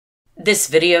This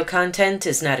video content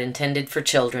is not intended for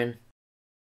children.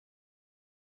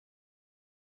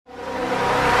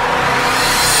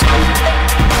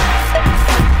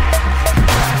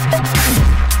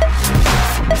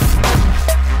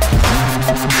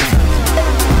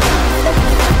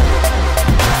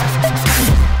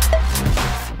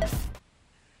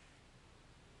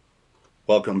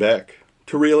 Welcome back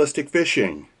to Realistic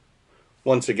Fishing.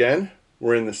 Once again,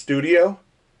 we're in the studio,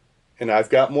 and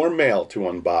I've got more mail to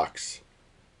unbox.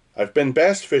 I've been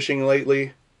bass fishing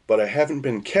lately, but I haven't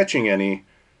been catching any.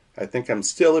 I think I'm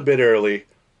still a bit early,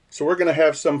 so we're going to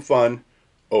have some fun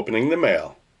opening the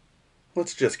mail.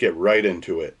 Let's just get right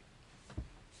into it.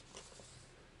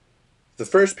 The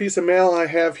first piece of mail I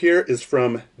have here is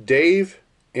from Dave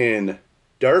in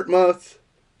Dartmouth,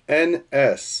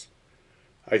 NS.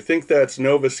 I think that's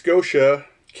Nova Scotia,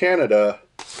 Canada.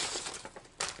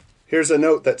 Here's a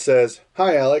note that says,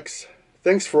 "Hi Alex,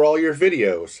 thanks for all your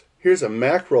videos. Here's a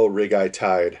mackerel rig I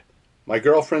tied. My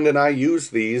girlfriend and I use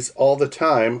these all the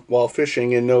time while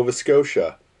fishing in Nova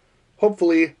Scotia.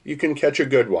 Hopefully you can catch a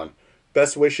good one.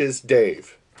 Best wishes,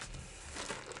 Dave."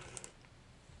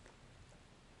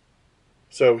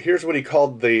 So here's what he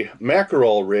called the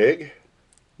mackerel rig.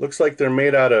 Looks like they're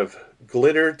made out of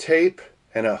glitter tape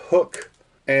and a hook.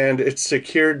 And it's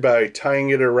secured by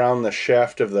tying it around the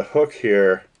shaft of the hook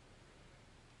here.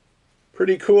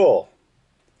 Pretty cool.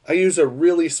 I use a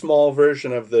really small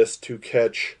version of this to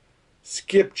catch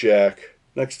skipjack.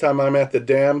 Next time I'm at the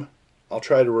dam, I'll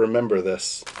try to remember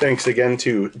this. Thanks again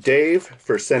to Dave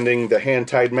for sending the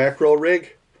hand-tied mackerel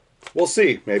rig. We'll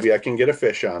see, maybe I can get a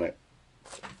fish on it.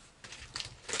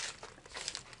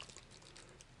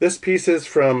 This piece is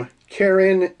from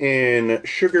Karen in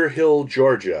Sugar Hill,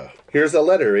 Georgia. Here's a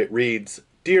letter. It reads,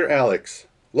 "Dear Alex,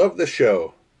 love the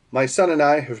show. My son and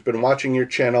I have been watching your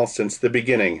channel since the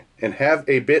beginning and have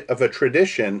a bit of a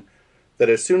tradition that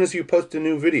as soon as you post a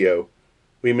new video,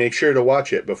 we make sure to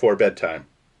watch it before bedtime.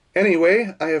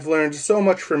 Anyway, I have learned so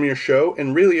much from your show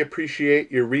and really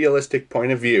appreciate your realistic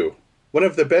point of view. One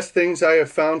of the best things I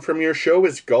have found from your show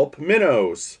is gulp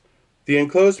minnows. The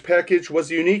enclosed package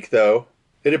was unique though.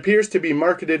 It appears to be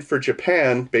marketed for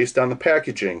Japan based on the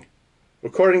packaging.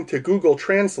 According to Google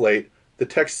Translate, the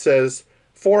text says,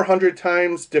 400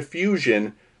 times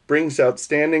diffusion brings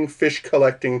outstanding fish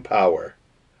collecting power.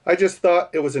 I just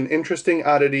thought it was an interesting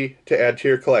oddity to add to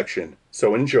your collection,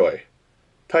 so enjoy.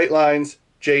 Tight lines,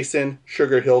 Jason,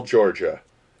 Sugar Hill, Georgia."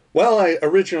 Well, I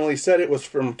originally said it was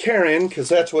from Karen, because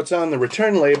that's what's on the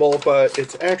return label, but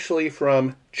it's actually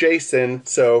from Jason,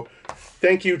 so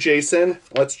thank you, Jason.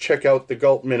 Let's check out the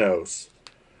gulp minnows.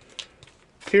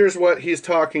 Here's what he's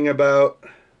talking about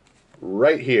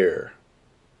right here.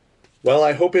 Well,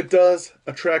 I hope it does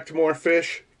attract more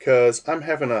fish, because I'm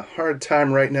having a hard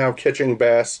time right now catching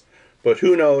bass, but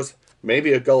who knows,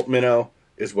 maybe a gulp minnow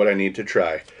is what I need to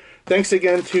try. Thanks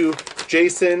again to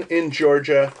Jason in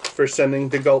Georgia for sending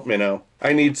the gulp minnow.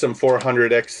 I need some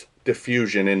 400x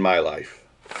diffusion in my life.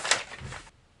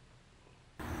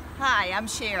 Hi, I'm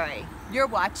Sherry. You're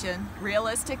watching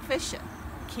Realistic Fishing.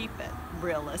 Keep it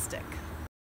realistic.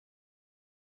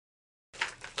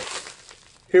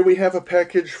 Here we have a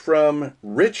package from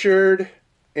Richard,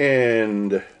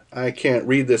 and I can't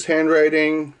read this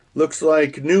handwriting. Looks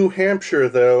like New Hampshire,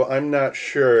 though. I'm not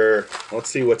sure. Let's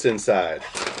see what's inside.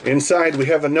 Inside, we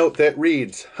have a note that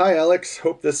reads, "Hi, Alex.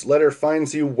 Hope this letter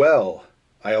finds you well.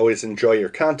 I always enjoy your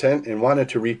content and wanted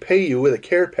to repay you with a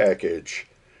care package.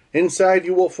 Inside,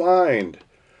 you will find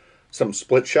some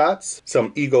split shots,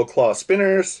 some eagle claw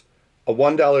spinners, a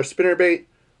 $1 spinnerbait,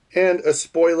 and a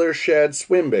spoiler shad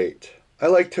swim bait. I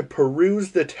like to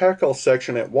peruse the tackle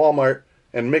section at Walmart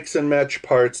and mix and match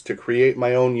parts to create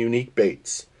my own unique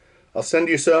baits. I'll send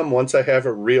you some once I have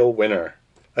a real winner.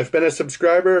 I've been a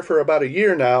subscriber for about a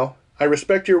year now. I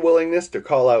respect your willingness to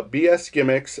call out BS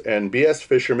gimmicks and BS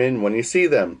fishermen when you see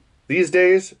them. These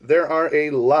days, there are a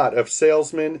lot of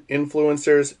salesmen,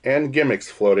 influencers, and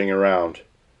gimmicks floating around.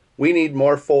 We need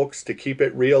more folks to keep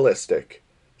it realistic.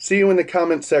 See you in the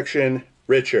comment section,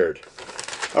 Richard."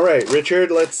 All right,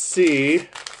 Richard, let's see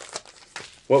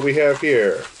what we have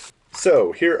here.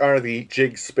 So here are the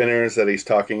jig spinners that he's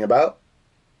talking about.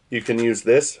 You can use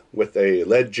this with a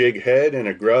lead jig head and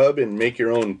a grub and make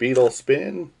your own beetle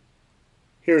spin.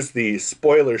 Here's the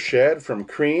spoiler shad from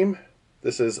Cream.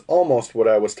 This is almost what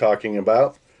I was talking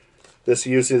about. This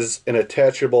uses an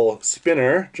attachable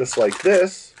spinner just like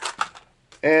this,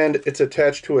 and it's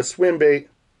attached to a swim bait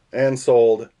and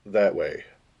sold that way.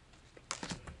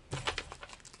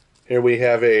 Here we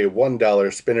have a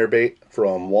 $1 spinnerbait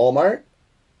from Walmart.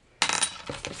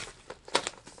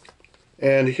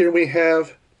 And here we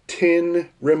have tin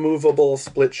removable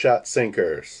split shot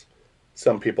sinkers.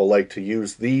 Some people like to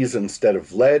use these instead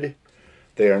of lead.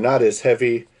 They are not as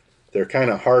heavy. They're kind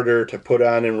of harder to put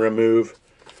on and remove,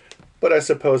 but I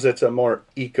suppose it's a more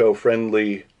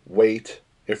eco-friendly weight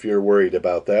if you're worried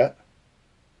about that.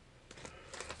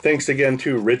 Thanks again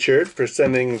to Richard for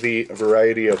sending the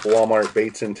variety of Walmart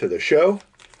baits into the show.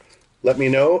 Let me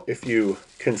know if you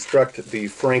construct the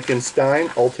Frankenstein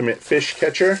Ultimate Fish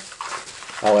Catcher.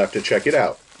 I'll have to check it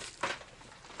out.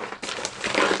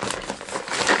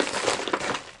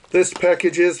 This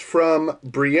package is from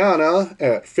Brianna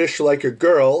at Fish Like a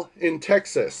Girl in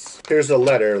Texas. Here's a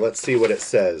letter. Let's see what it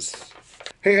says.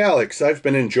 Hey Alex, I've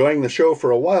been enjoying the show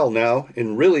for a while now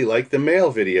and really like the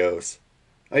mail videos.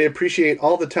 I appreciate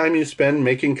all the time you spend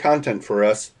making content for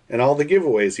us and all the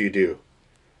giveaways you do.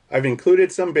 I've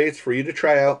included some baits for you to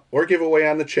try out or give away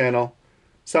on the channel.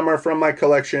 Some are from my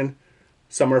collection,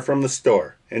 some are from the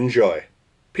store. Enjoy.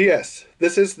 P.S.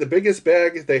 This is the biggest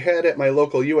bag they had at my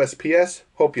local USPS.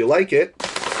 Hope you like it.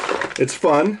 It's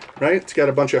fun, right? It's got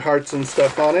a bunch of hearts and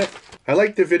stuff on it. I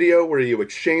liked the video where you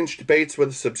exchanged baits with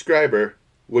a subscriber.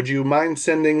 Would you mind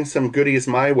sending some goodies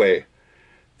my way?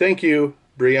 Thank you,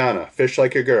 Brianna, Fish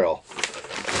Like a Girl.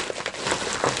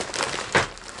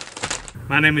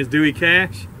 My name is Dewey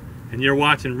Cash, and you're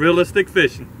watching Realistic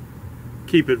Fishing.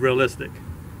 Keep it realistic.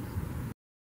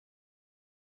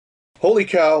 Holy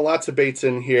cow, lots of baits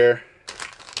in here.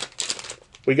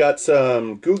 We got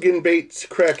some Guggen baits,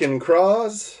 Kraken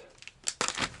craws.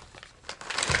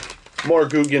 More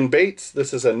Guggen baits.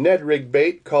 This is a Ned rig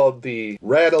bait called the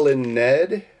Rattlin'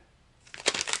 Ned.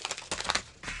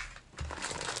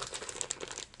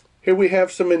 Here we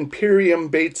have some Imperium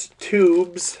baits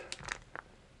tubes.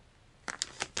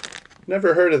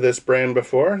 Never heard of this brand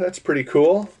before. That's pretty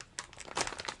cool.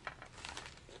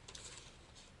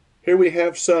 Here we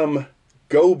have some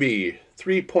Goby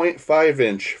 3.5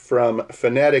 inch from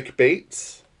Fanatic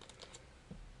Baits.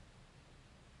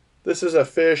 This is a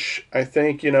fish, I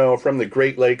think, from the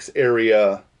Great Lakes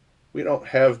area. We don't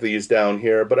have these down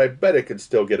here, but I bet it could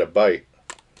still get a bite.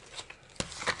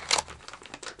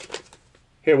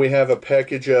 Here we have a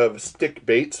package of stick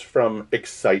baits from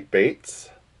Excite Baits.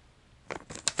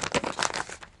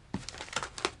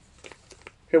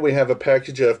 Here we have a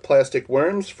package of plastic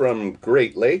worms from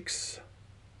Great Lakes.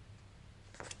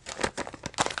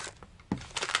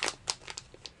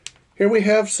 Here we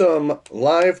have some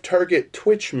live target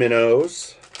twitch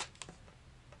minnows.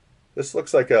 This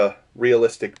looks like a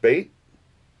realistic bait.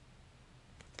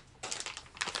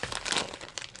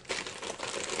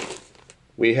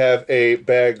 We have a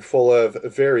bag full of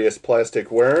various plastic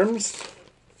worms,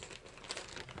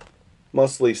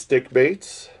 mostly stick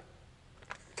baits.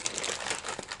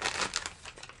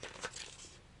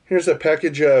 Here's a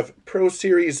package of Pro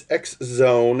Series X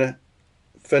Zone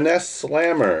Finesse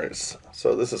Slammers.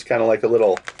 So this is kind of like a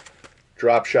little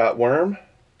drop shot worm.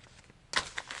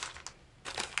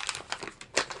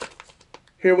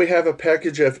 Here we have a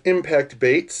package of Impact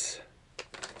Baits.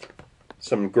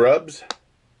 Some grubs,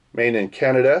 made in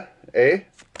Canada, eh?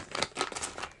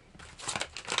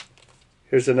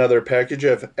 Here's another package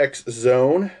of X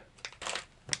Zone.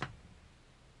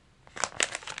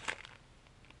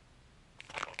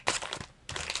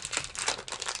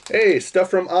 Hey, stuff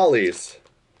from Ollie's.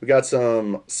 We got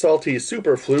some salty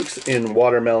super flukes in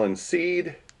watermelon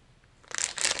seed.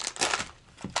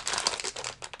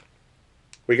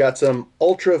 We got some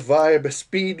Ultra Vibe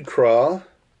Speed Craw.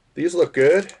 These look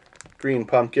good. Green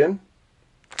pumpkin.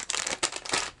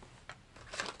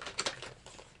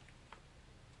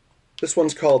 This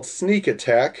one's called Sneak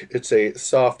Attack. It's a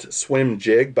soft swim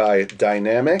jig by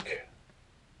Dynamic.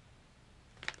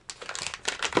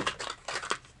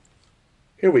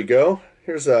 Here we go.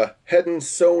 Here's a Hettel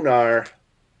sonar.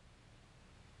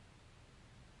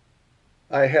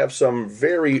 I have some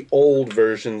very old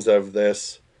versions of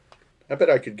this. I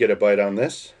bet I could get a bite on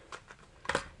this.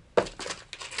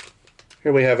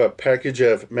 Here we have a package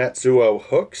of Matsuo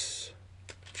hooks.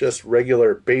 Just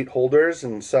regular bait holders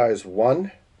in size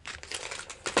 1.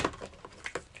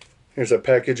 Here's a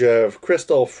package of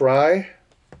Crystal Fry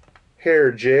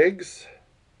hair jigs.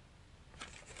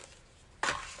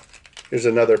 Here's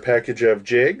another package of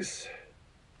jigs.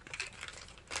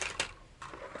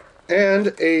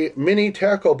 And a mini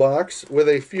tackle box with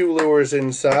a few lures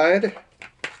inside.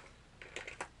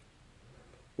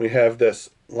 We have this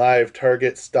live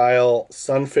target style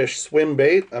sunfish swim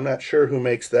bait. I'm not sure who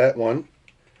makes that one.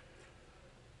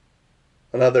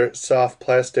 Another soft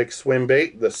plastic swim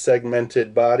bait, the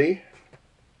segmented body.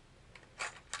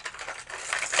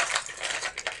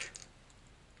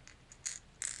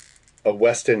 A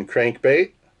Weston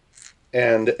crankbait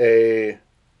and a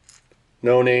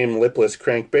no-name lipless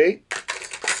crankbait.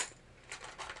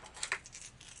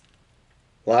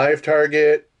 Live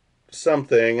target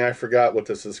something, I forgot what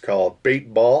this is called.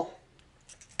 Bait ball.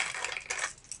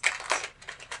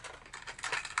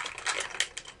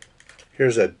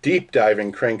 Here's a deep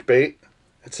diving crankbait.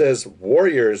 It says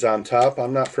Warriors on top.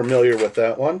 I'm not familiar with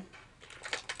that one.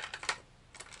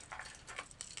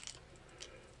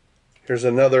 Here's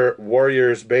another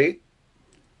Warriors bait.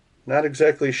 Not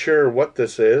exactly sure what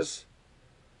this is.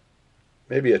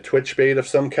 Maybe a twitch bait of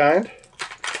some kind.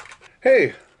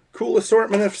 Hey, cool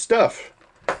assortment of stuff.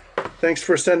 Thanks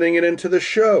for sending it into the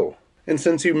show. And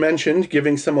since you mentioned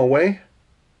giving some away,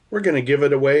 we're going to give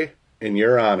it away in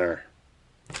your honor.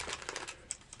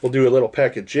 We'll do a little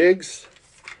pack of jigs.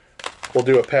 We'll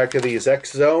do a pack of these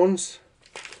X zones.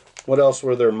 What else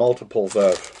were there multiples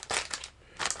of?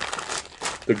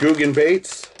 The Guggen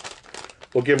baits.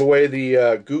 We'll give away the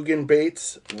Guggen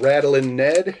baits Rattlin'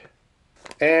 Ned.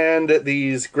 And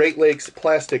these Great Lakes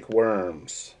plastic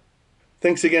worms.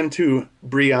 Thanks again to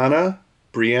Brianna.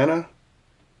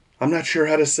 I'm not sure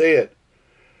how to say it.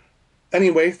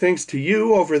 Anyway, thanks to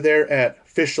you over there at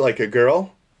Fish Like a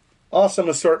Girl. Awesome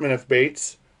assortment of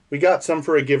baits. We got some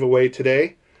for a giveaway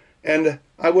today. And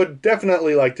I would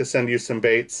definitely like to send you some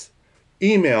baits.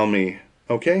 Email me,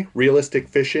 okay?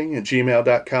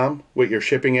 realisticfishing@gmail.com with your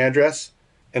shipping address.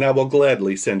 And I will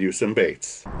gladly send you some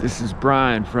baits. This is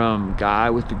Brian from Guy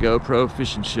with the GoPro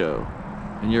Fishing Show.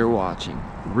 And you're watching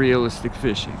Realistic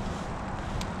Fishing.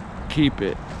 Keep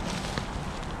it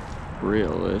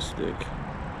realistic.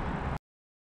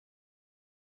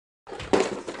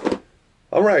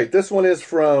 Alright, this one is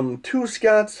from Two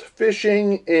Scots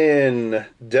Fishing in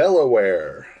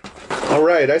Delaware.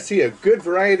 Alright, I see a good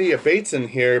variety of baits in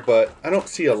here, but I don't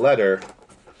see a letter.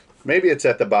 Maybe it's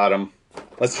at the bottom.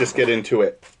 Let's just get into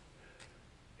it.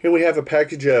 Here we have a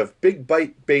package of Big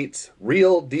Bite Baits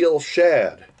Real Deal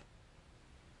Shad.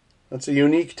 That's a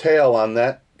unique tail on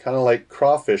that, kind of like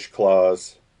crawfish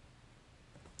claws.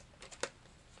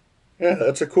 Yeah,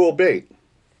 that's a cool bait.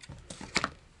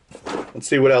 Let's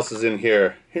see what else is in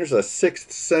here. Here's a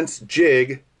 6th Sense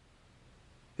jig.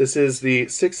 This is the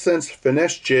 6th Sense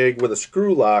finesse jig with a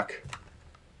screw lock.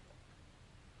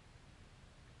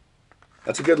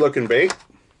 That's a good looking bait.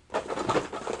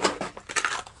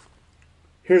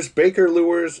 Here's Baker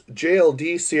Lures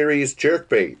JLD Series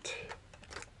jerkbait.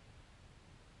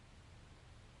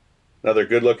 Another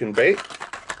good looking bait.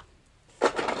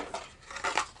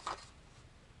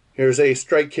 Here's a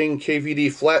Strike King KVD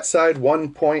Flatside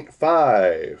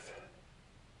 1.5.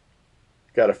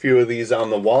 Got a few of these on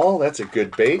the wall. That's a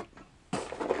good bait.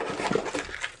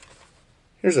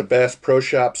 Here's a Bass Pro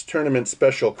Shops Tournament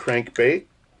Special crankbait.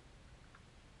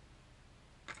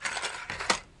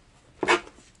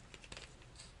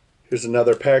 Here's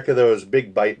another pack of those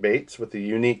Big Bite baits with the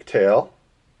unique tail.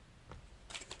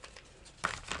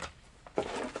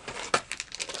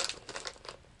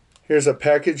 Here's a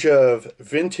package of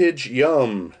Vintage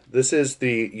Yum. This is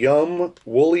the Yum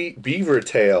Woolly Beaver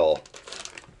Tail.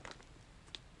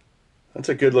 That's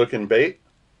a good looking bait.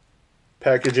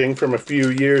 Packaging from a few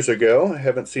years ago. I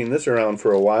haven't seen this around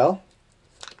for a while.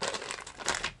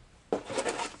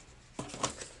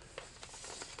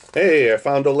 Hey, I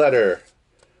found a letter.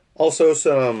 Also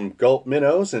some Gulp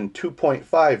minnows in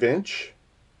 2.5 inch.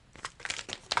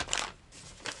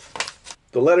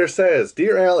 The letter says,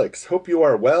 Dear Alex, hope you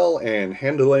are well and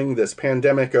handling this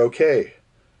pandemic okay.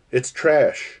 It's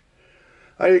trash.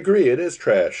 I agree, it is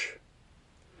trash.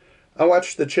 I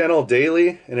watch the channel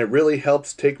daily and it really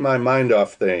helps take my mind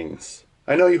off things.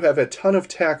 I know you have a ton of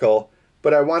tackle,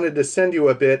 but I wanted to send you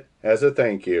a bit as a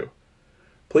thank you.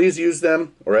 Please use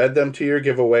them or add them to your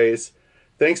giveaways.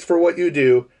 Thanks for what you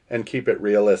do and keep it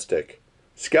realistic.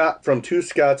 Scott from Two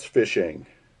Scots Fishing.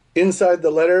 Inside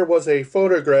the letter was a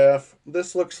photograph.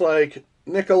 This looks like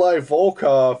Nikolai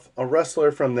Volkov, a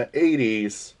wrestler from the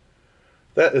 80s.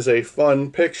 That is a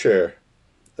fun picture.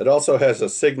 It also has a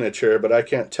signature, but I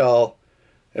can't tell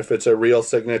if it's a real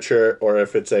signature or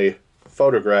if it's a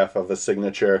photograph of a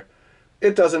signature.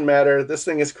 It doesn't matter. This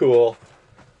thing is cool.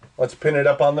 Let's pin it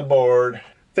up on the board.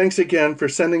 Thanks again for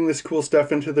sending this cool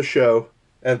stuff into the show.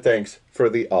 And thanks for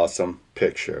the awesome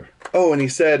picture. Oh, and he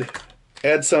said,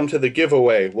 add some to the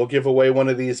giveaway. We'll give away one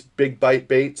of these Big Bite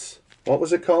baits. What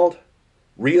was it called?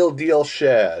 Real Deal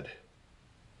Shad.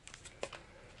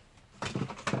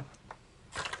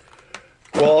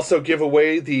 We'll also give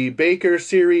away the Baker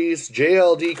Series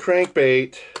JLD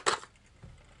crankbait.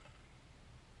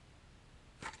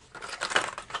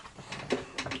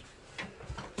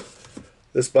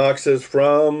 This box is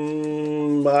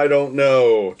from, I don't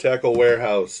know, Tackle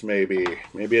Warehouse maybe.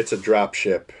 Maybe it's a drop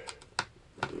ship.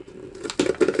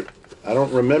 I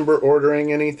don't remember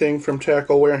ordering anything from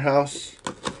Tackle Warehouse,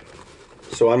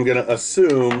 so I'm going to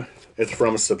assume it's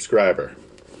from a subscriber.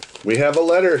 We have a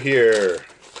letter here.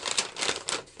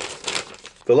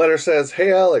 The letter says,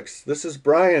 "Hey Alex, this is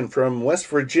Brian from West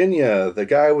Virginia, the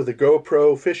guy with the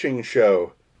GoPro fishing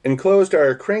show. Enclosed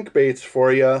are crankbaits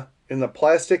for ya. In the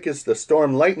plastic is the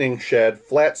Storm Lightning Shed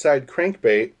flat side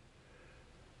crankbait.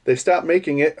 They stopped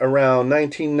making it around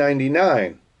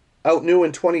 1999. Out new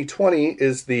in 2020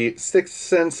 is the Sixth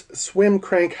Sense Swim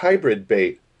Crank Hybrid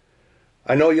Bait.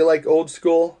 I know you like old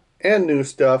school and new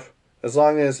stuff, as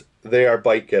long as they are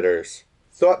bite getters.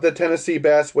 Thought the Tennessee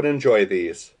bass would enjoy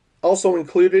these. Also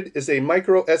included is a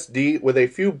micro SD with a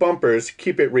few bumpers,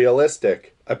 keep it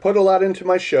realistic. I put a lot into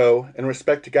my show and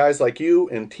respect guys like you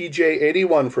and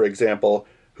TJ81, for example,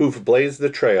 who've blazed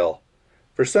the trail.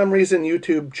 For some reason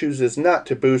YouTube chooses not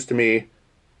to boost me,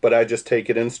 but I just take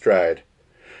it in stride.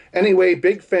 Anyway,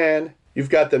 big fan. You've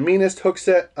got the meanest hook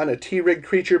set on a T-rig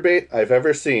creature bait I've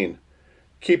ever seen.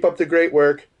 Keep up the great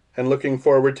work, and looking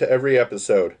forward to every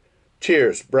episode.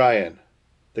 Cheers, Brian,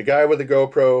 the guy with the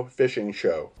GoPro fishing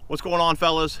show." What's going on,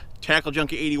 fellas? Tackle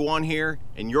Junkie 81 here,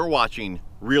 and you're watching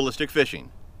Realistic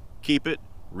Fishing. Keep it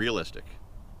realistic.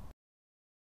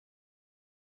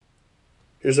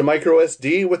 Here's a micro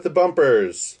SD with the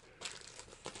bumpers.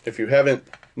 If you haven't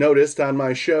noticed on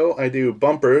my show, I do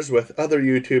bumpers with other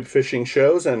YouTube fishing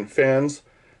shows and fans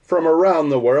from around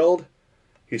the world.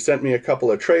 He sent me a couple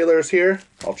of trailers here.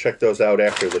 I'll check those out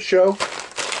after the show.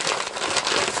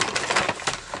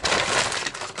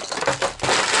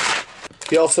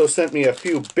 He also sent me a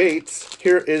few baits.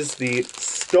 Here is the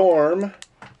Storm.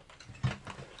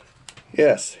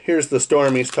 Yes, here's the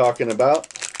Storm he's talking about.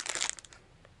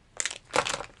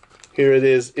 Here it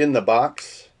is in the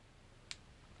box.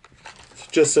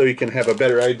 Just so you can have a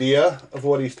better idea of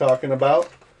what he's talking about.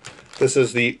 This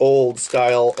is the old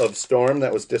style of Storm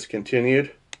that was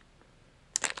discontinued.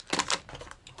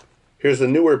 Here's a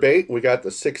newer bait. We got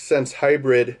the Sixth Sense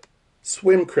Hybrid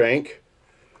Swim Crank.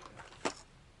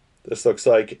 This looks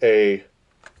like a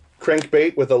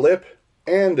crankbait with a lip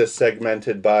and a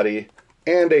segmented body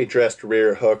and a dressed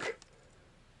rear hook.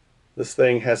 This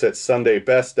thing has its Sunday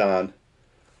best on.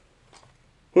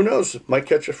 Who knows? Might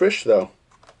catch a fish though.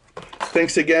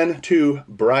 Thanks again to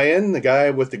Brian, the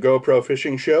guy with the GoPro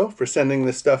fishing show, for sending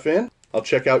this stuff in. I'll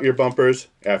check out your bumpers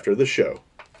after the show.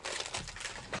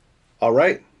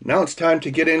 Alright, now it's time to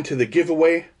get into the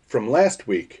giveaway from last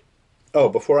week. Oh,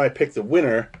 before I pick the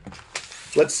winner,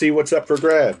 let's see what's up for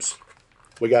grabs.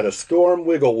 We got a Storm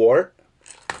Wigglewort,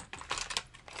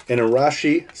 an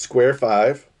Arashi Square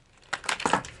 5,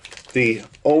 the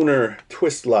Owner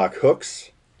Twist Lock hooks,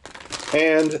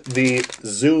 and the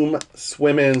Zoom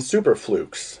Swim-In Super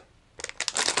Flukes.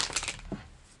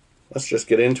 Let's just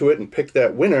get into it and pick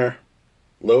that winner.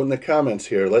 Load in the comments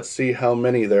here. Let's see how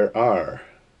many there are.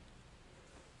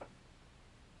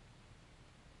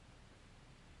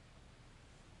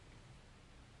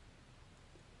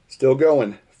 Still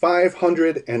going.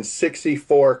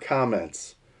 564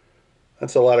 comments.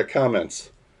 That's a lot of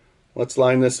comments. Let's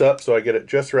line this up so I get it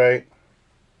just right.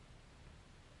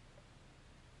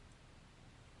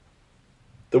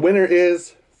 The winner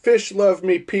is Fish Love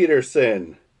Me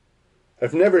Peterson.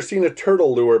 I've never seen a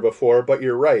turtle lure before, but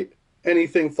you're right.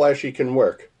 Anything flashy can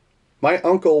work. My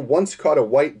uncle once caught a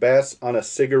white bass on a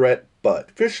cigarette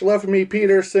butt. Fish Love Me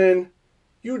Peterson,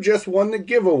 you just won the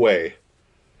giveaway.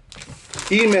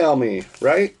 Email me,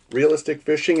 right?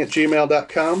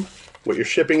 realisticfishing@gmail.com with your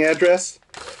shipping address,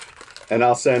 and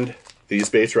I'll send these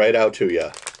baits right out to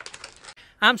you.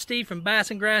 I'm Steve from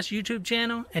Bass and Grass YouTube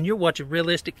channel, and you're watching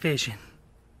Realistic Fishing.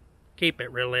 Keep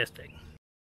it realistic.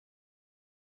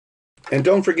 And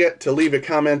don't forget to leave a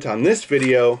comment on this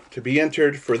video to be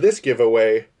entered for this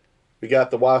giveaway. We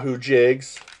got the Wahoo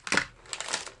jigs.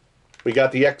 We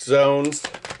got the X Zones.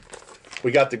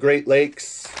 We got the Great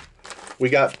Lakes. We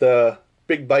got the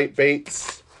Big Bite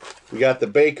baits. We got the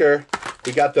Baker.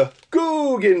 We got the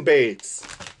Guggen baits.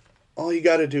 All you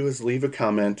got to do is leave a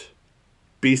comment,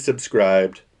 be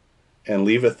subscribed, and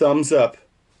leave a thumbs up,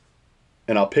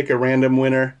 and I'll pick a random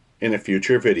winner in a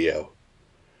future video.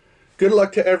 Good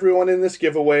luck to everyone in this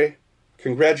giveaway.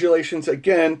 Congratulations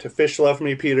again to Fish Love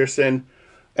Me Peterson,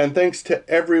 and thanks to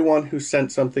everyone who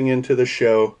sent something into the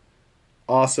show.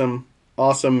 Awesome,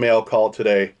 awesome mail call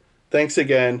today. Thanks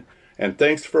again, and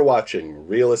thanks for watching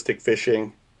Realistic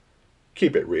Fishing.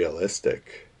 Keep it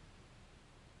realistic.